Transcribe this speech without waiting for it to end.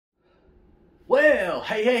Well,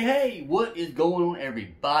 hey, what is going on,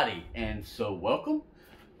 everybody? And so welcome.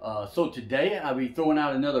 So today I'll be throwing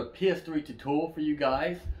out another PS3 tutorial for you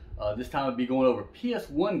guys. This time I'll be going over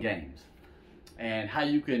PS1 games and how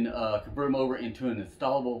you can convert them over into an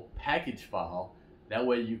installable package file. That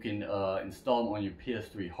way you can install them on your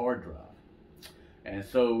PS3 hard drive. And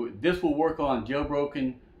so this will work on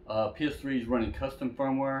jailbroken PS3s running custom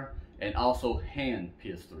firmware and also hand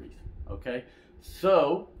PS3s. Okay,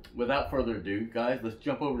 so without further ado, guys, let's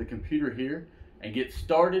jump over the computer here and get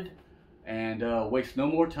started and waste no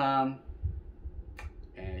more time.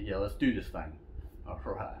 And yeah, let's do this thing. All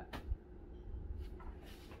right.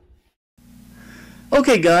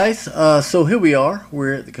 Okay, guys, so here we are.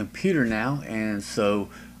 We're at the computer now, and so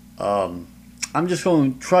I'm just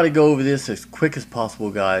going to try to go over this as quick as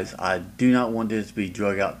possible, guys. I do not want this to be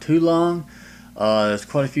drug out too long. There's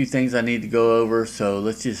quite a few things I need to go over, so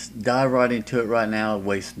let's just dive right into it right now,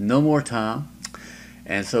 waste no more time.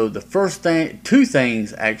 And so the first thing, two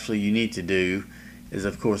things actually you need to do is,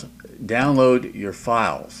 of course, download your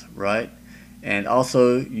files, right? And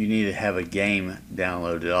also you need to have a game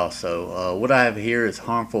downloaded also. What I have here is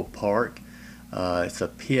Harmful Park. It's a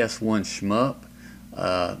PS1 shmup.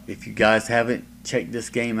 If you guys haven't checked this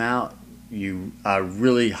game out, I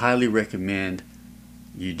really highly recommend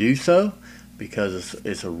you do so, because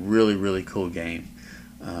it's a really cool game.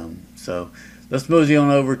 So let's mosey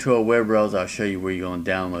on over to our web browser. I'll show you where you're going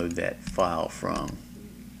to download that file from.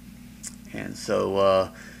 And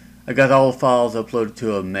so I got all the files uploaded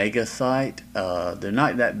to a mega site. They're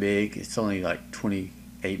not that big. It's only like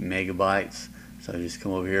 28 megabytes. So just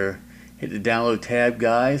come over here, hit the download tab,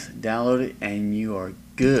 guys, download it, and you are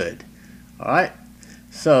good. Alright,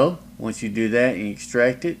 so once you do that and you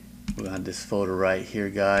extract it, we're going to have this folder right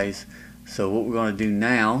here, guys. So what we're going to do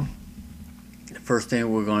now, the first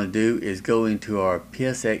thing we're going to do is go into our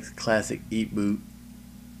PSX Classic eBoot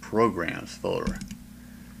Programs folder.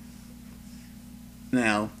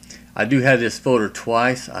 Now, I do have this folder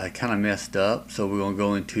twice. I kind of messed up, so we're going to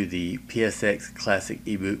go into the PSX Classic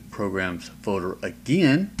eBoot Programs folder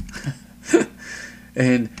again.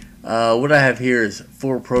 And what I have here is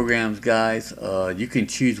 4 programs, guys. You can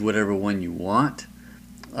choose whatever one you want.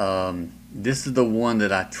 This is the one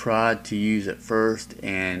that I tried to use at first,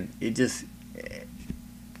 and it just,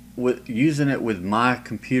 using it with my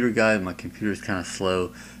computer, guys, my computer is kind of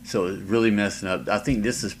slow, so it's really messing up. I think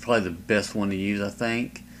this is probably the best one to use, I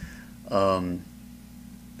think.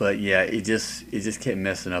 But yeah, it just kept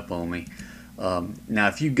messing up on me. Now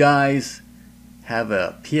if you guys have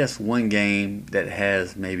a PS1 game that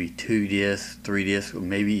has maybe 2 discs, 3 discs, or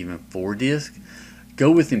maybe even 4 discs,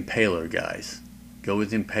 go with Impaler, guys. Go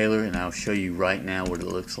with Impaler, and I'll show you right now what it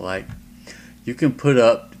looks like. You can put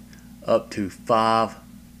up to 5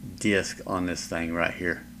 discs on this thing right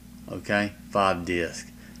here. Okay, 5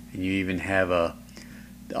 discs, and you even have the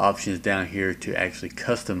options down here to actually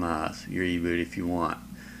customize your eBoot if you want.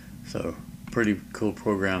 So pretty cool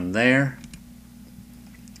program there.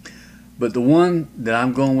 But the one that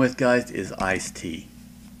I'm going with, guys, is Ice-T.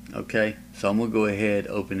 Okay, so I'm gonna go ahead,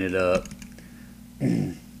 open it up.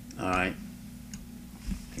 All right.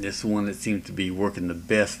 This is the one that seems to be working the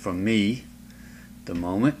best for me at the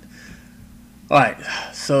moment. Alright,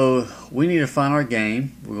 so we need to find our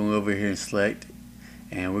game. We're going to go over here and select,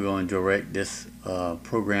 and we're going to direct this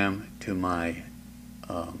program to my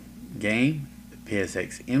game, the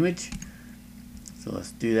PSX image. So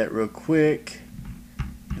let's do that real quick.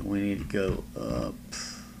 And we need to go up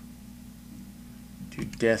to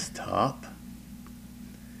desktop.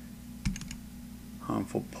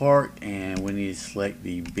 Harmful Park, and we need to select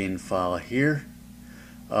the bin file here.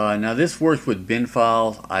 Now this works with bin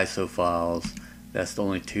files, ISO files. That's the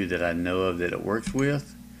only 2 that I know of that it works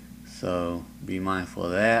with, so be mindful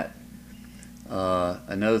of that.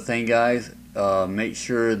 Another thing, guys, make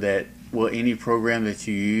sure that, well, any program that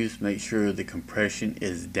you use, make sure the compression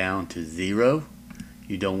is down to 0.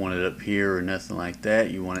 You don't want it up here or nothing like that.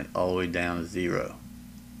 You want it all the way down to 0.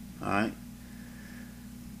 Alright.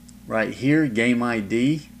 Right here, game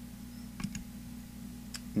ID,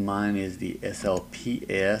 mine is the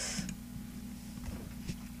SLPS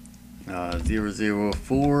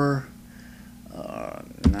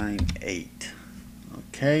 00498.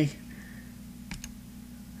 Okay.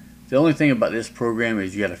 The only thing about this program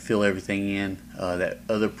is you got to fill everything in. That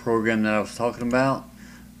other program that I was talking about,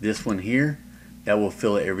 this one here, that will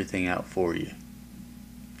fill everything out for you.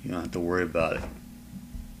 You don't have to worry about it.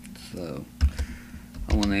 So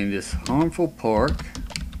I'm going to name this Harmful Park,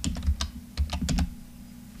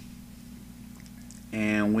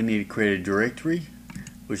 and we need to create a directory,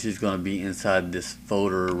 which is going to be inside this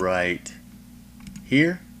folder right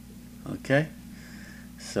here. Okay,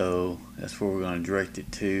 So that's where we're going to direct it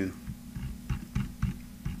to.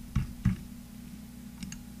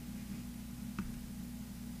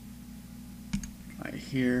 Right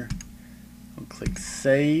here. I'll click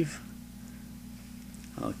save.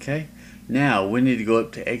 Okay. Now we need to go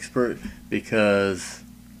up to expert because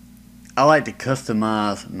I like to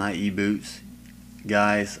customize my e-boots,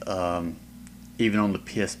 guys, even on the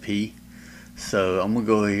PSP. So I'm gonna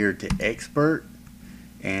go here to expert,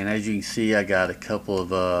 and as you can see, I got a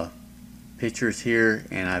couple of pictures here,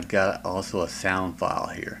 and I've got also a sound file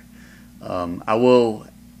here. I will,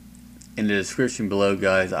 in the description below,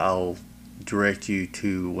 guys, I'll direct you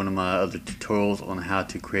to one of my other tutorials on how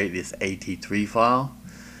to create this AT3 file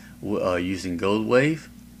using GoldWave.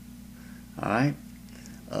 Alright,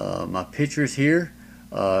 my pictures here,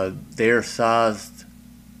 they're sized,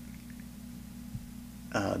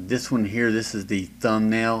 this one here, this is the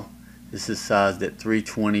thumbnail, this is sized at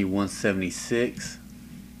 320/176,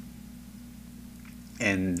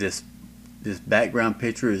 and this background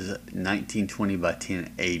picture is 1920 by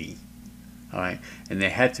 1080. Alright, and they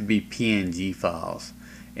have to be PNG files.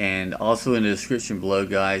 And also in the description below,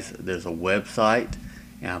 guys, there's a website,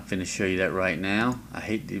 and I'm finna show you that right now. I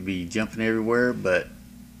hate to be jumping everywhere, but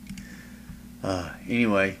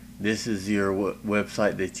anyway, this is your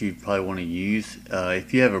website that you probably want to use.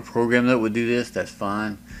 If you have a program that would do this, that's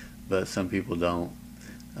fine, but some people don't.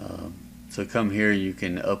 So come here, you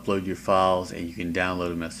can upload your files and you can download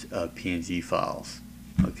them as PNG files.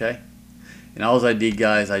 Okay, and all I did,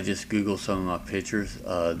 guys, I just Googled some of my pictures.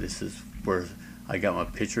 This is where I got my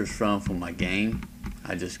pictures from my game.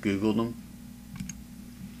 I just Googled them.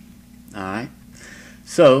 Alright,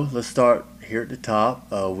 so let's start here at the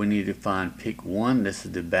top. We need to find pick one. This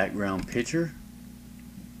is the background picture.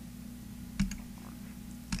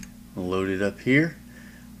 We'll load it up here.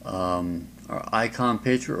 Our icon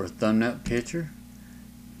picture or thumbnail picture.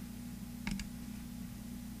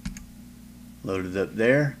 Load it up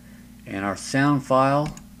there. And our sound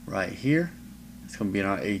file right here. It's going to be in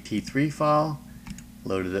our AT3 file.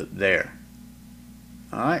 Load it up there.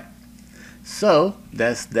 Alright. So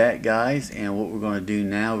that's that, guys, and what we're going to do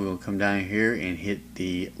now, we're going to come down here and hit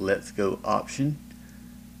the let's go option.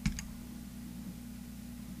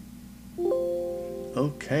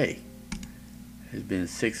 Okay, it has been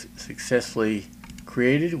successfully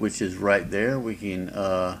created, which is right there. We can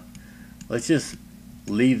let's just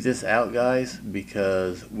leave this out, guys,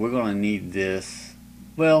 because we're going to need this.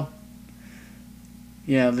 Well,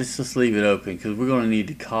 yeah, let's just leave it open because we're going to need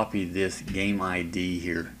to copy this game ID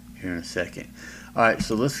here in a second. Alright,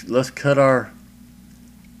 so let's cut our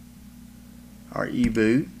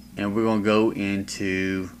e-boot, and we're going to go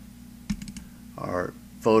into our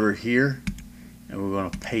folder here, and we're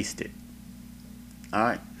going to paste it.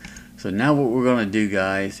 Alright, so now what we're going to do,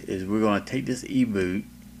 guys, is we're going to take this e-boot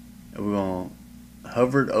and we're going to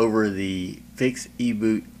hover it over the fix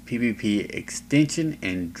e-boot PPP extension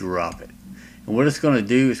and drop it. And what it's going to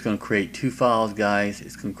do is going to create two files, guys.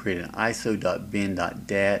 It's going to create an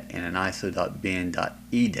iso.bin.dat and an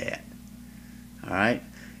iso.bin.edat. Alright,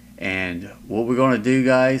 and what we're going to do,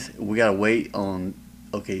 guys, we got to wait on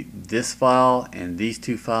this file and these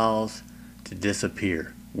two files to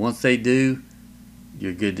disappear. Once they do,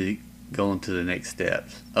 you're good to go on to the next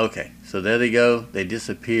steps. Okay, so there they go. They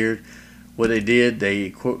disappeared. What they did,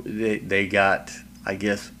 they got, I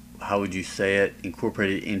guess, how would you say it,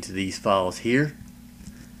 incorporated into these files here.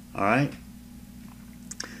 Alright,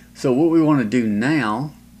 so what we want to do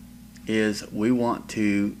now is we want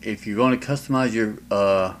to, if you're going to customize your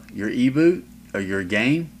e-boot or your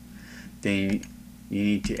game, then you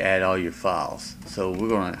need to add all your files. So we're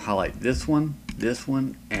going to highlight this one,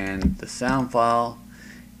 and the sound file,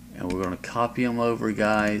 and we're going to copy them over,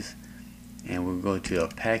 guys, and we're going to a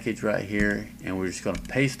package right here, and we're just going to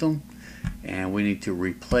paste them. And we need to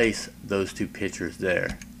replace those two pictures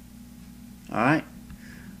there. Alright.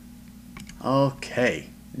 Okay.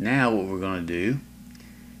 Now what we're going to do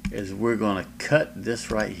is we're going to cut this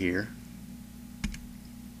right here.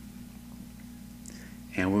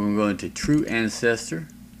 And we're going to go into True Ancestor.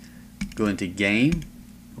 Go into Game.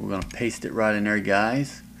 We're going to paste it right in there,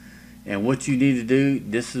 guys. And what you need to do,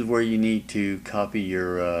 this is where you need to copy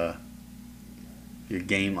your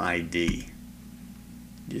game ID.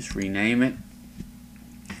 Just rename it,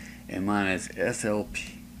 and mine is SLPS,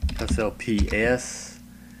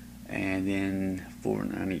 and then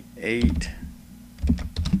 498.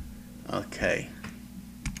 Okay,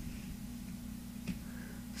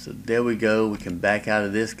 so there we go. We can back out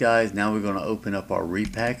of this, guys. Now we're going to open up our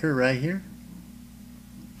repacker right here,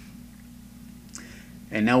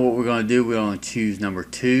 and now what we're going to do, we're going to choose number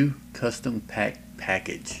 2, custom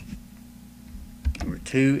package. Number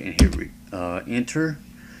 2 and hit enter.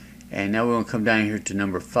 And now we're going to come down here to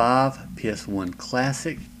number 5, PS1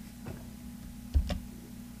 Classic.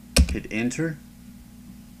 Hit enter.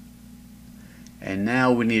 And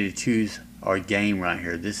now we need to choose our game right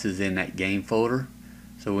here. This is in that game folder.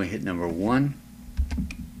 So we hit number 1,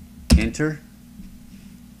 enter.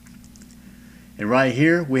 And right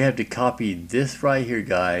here we have to copy this right here,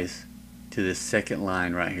 guys, to the second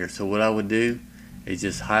line right here. So what I would do is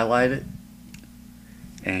just highlight it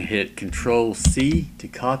and hit Control C to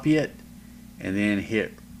copy it, and then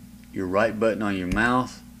hit your right button on your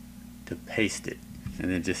mouse to paste it,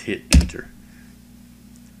 and then just hit enter.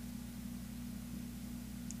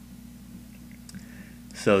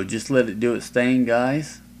 So just let it do its thing,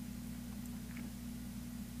 guys.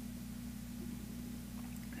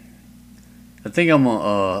 I think I'm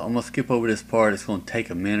gonna skip over this part. It's gonna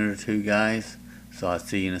take a minute or two, guys. So I'll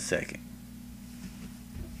see you in a second.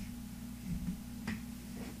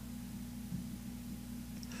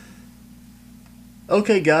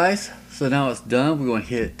 Okay, guys. So now it's done. We're gonna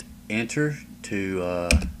hit enter to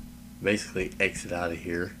basically exit out of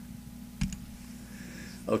here.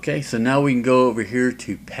 Okay, so now we can go over here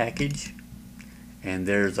to package, and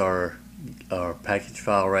there's our package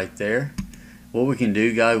file right there. What we can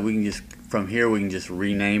do, guys, we can just from here we can just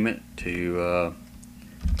rename it to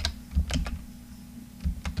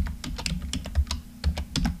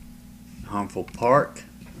Harmful Park.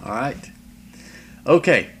 All right.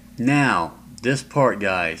 Okay, now this part,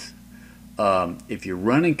 guys. If you're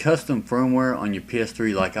running custom firmware on your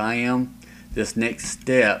PS3 like I am, this next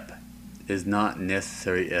step is not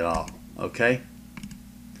necessary at all. Okay,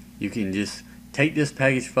 you can just take this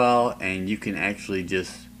package file and you can actually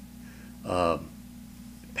just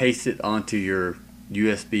paste it onto your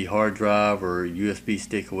USB hard drive or USB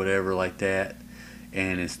stick or whatever like that,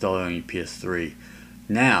 and install it on your PS3.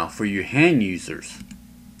 Now for your hand users,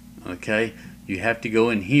 okay, you have to go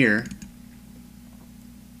in here,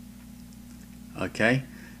 okay,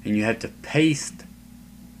 and you have to paste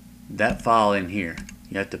that file in here.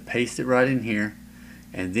 You have to paste it right in here,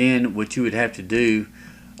 and then what you would have to do,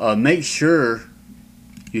 make sure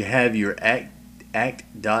you have your act.dat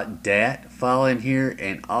file in here,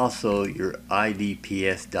 and also your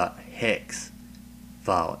idps.hex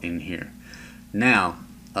file in here. Now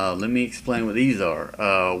let me explain what these are.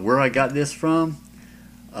 Where I got this from,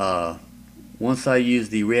 once I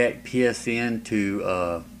used the React PSN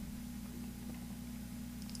to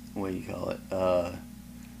what do you call it,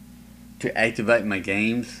 to activate my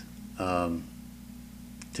games, to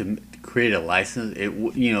create a license,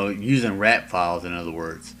 using RAP files, in other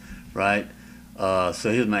words, right?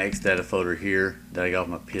 So here's my Xdata folder here that I got off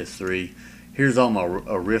my PS3. Here's all my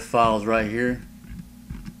RIF files right here.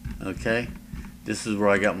 Okay, this is where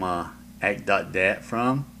I got my act.dat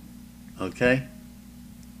from. Okay,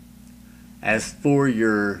 as for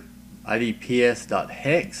your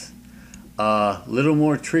idps.hex, little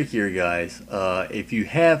more trickier, guys. If you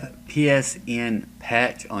have PSN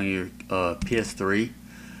patch on your PS3,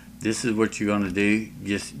 this is what you're going to do.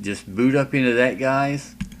 Just boot up into that,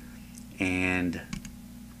 guys, and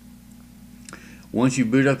once you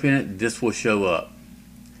boot up in it, this will show up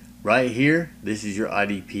right here. This is your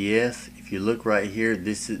IDPS. If you look right here,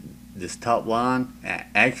 this top line,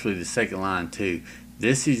 actually the second line too,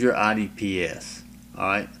 this is your IDPS.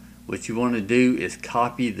 Alright, what you want to do is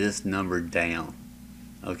copy this number down.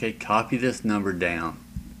 Okay, copy this number down.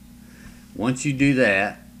 Once you do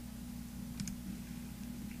that,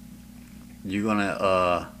 you're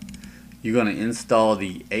gonna install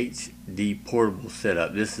the HD portable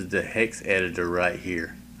setup. This is the hex editor right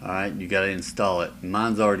here. Alright, you gotta install it.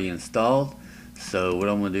 Mine's already installed, so what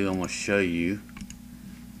I'm gonna do, I'm gonna show you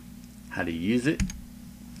how to use it.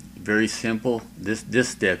 Very simple. This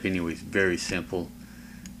step anyway is very simple.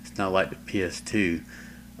 It's not like the PS2,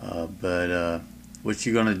 but what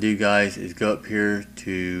you're gonna do, guys, is go up here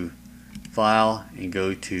to File and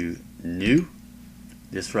go to New.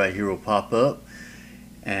 This right here will pop up,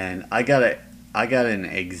 and I got an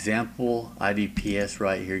example IDPS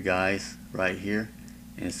right here, guys, right here.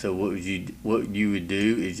 And so what you would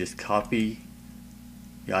do is just copy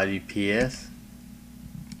the IDPS,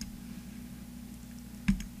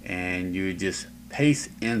 and you would just paste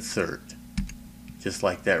insert, just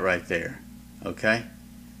like that right there. Okay,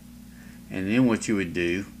 and then what you would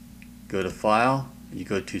do, go to File, you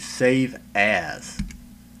go to Save As.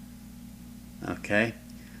 Okay,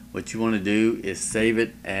 what you want to do is save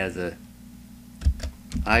it as a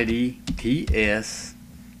IDPS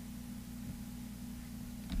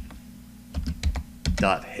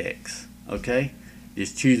 .hex. Okay,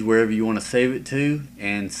 just choose wherever you want to save it to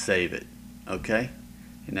and save it. Okay,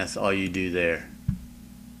 and that's all you do there.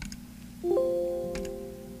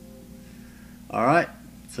 Alright,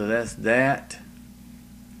 so that's that.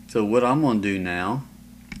 So what I'm going to do now,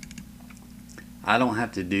 I don't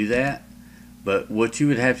have to do that, but what you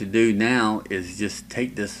would have to do now is just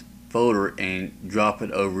take this folder and drop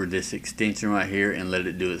it over this extension right here and let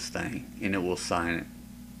it do its thing, and it will sign it.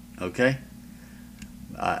 Okay?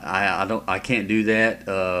 I can't do that.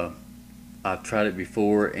 I've tried it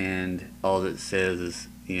before, and all it says is,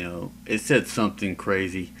 you know, it said something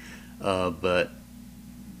crazy, but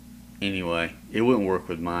anyway, it wouldn't work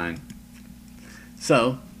with mine.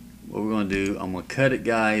 So what we're going to do, I'm going to cut it,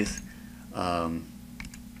 guys. I'm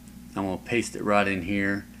going to paste it right in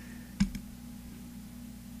here,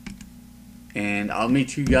 and I'll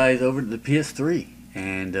meet you guys over to the PS3,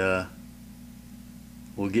 and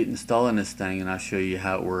we'll get installing this thing, and I'll show you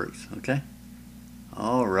how it works. Okay?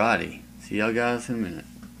 Alrighty. See y'all guys in a minute.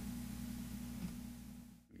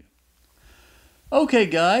 Okay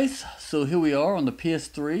guys, so here we are on the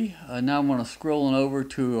PS3. Now I'm going to scroll on over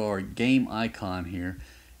to our game icon here,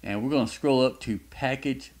 and we're going to scroll up to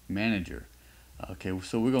Package Manager. Okay,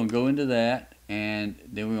 so we're going to go into that, and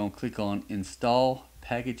then we're going to click on Install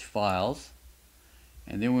Package Files,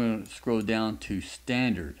 and then we're going to scroll down to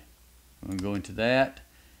Standard. We're going to go into that,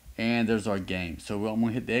 and there's our game. So I'm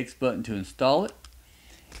going to hit the X button to install it,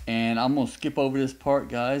 and I'm going to skip over this part,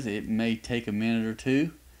 guys. It may take a minute or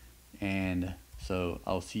two, and so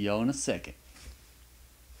I'll see y'all in a second.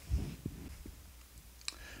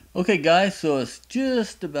 Okay guys, so it's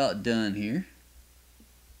just about done here,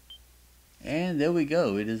 and there we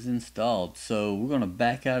go, it is installed. So we're going to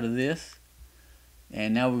back out of this,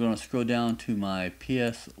 and now we're going to scroll down to my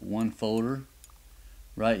PS1 folder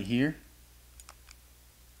right here,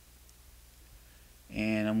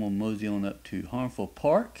 and I'm going to mosey on up to Harmful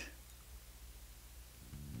Park.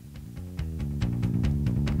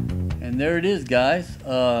 And there it is, guys.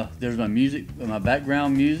 There's my music, my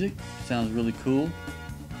background music. Sounds really cool.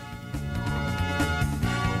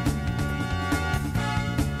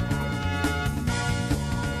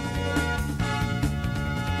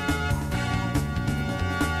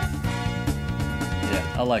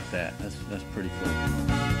 Yeah, I like that. That's pretty cool.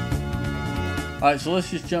 Alright, so let's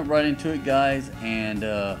just jump right into it, guys, and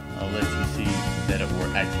I'll let you see that it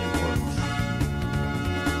actually works.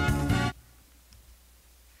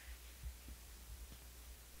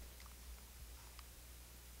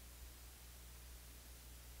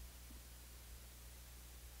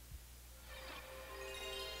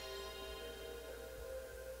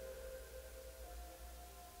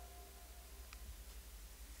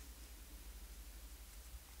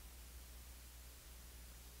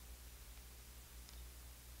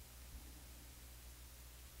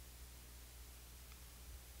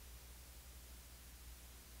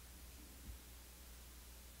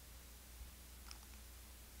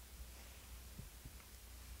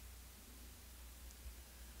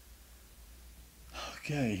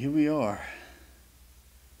 Okay, here we are.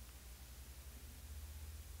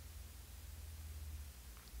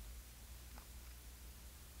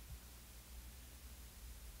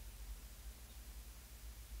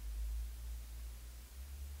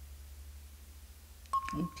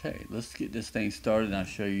 Okay, let's get this thing started, and I'll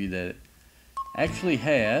show you that it actually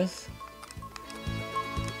has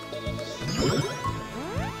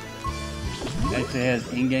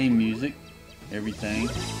in-game music, everything.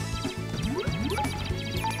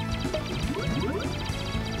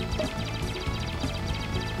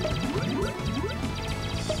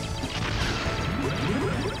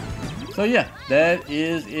 So yeah, that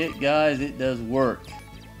is it, guys. It does work.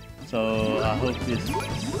 So I hope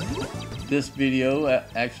this video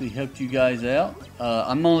actually helped you guys out.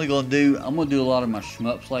 I'm gonna do a lot of my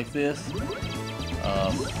shmups like this.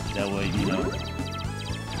 That way, you know,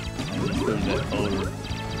 I just go to that folder,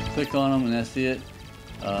 click on them, and that's it.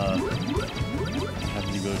 I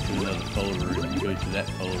have to go to another folder and go to that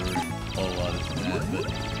folder and all of this and that. But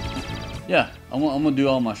yeah, I'm gonna do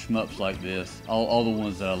all my shmups like this, all the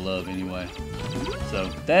ones that I love anyway. So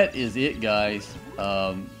that is it, guys.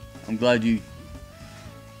 I'm glad you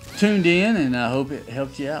tuned in, and I hope it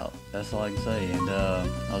helped you out. That's all I can say, and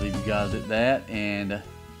I'll leave you guys at that, and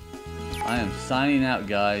I am signing out,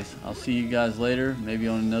 guys. I'll see you guys later, maybe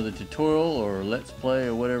on another tutorial or let's play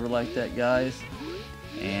or whatever like that, guys.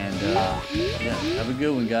 And yeah, have a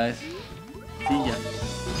good one, guys. See ya.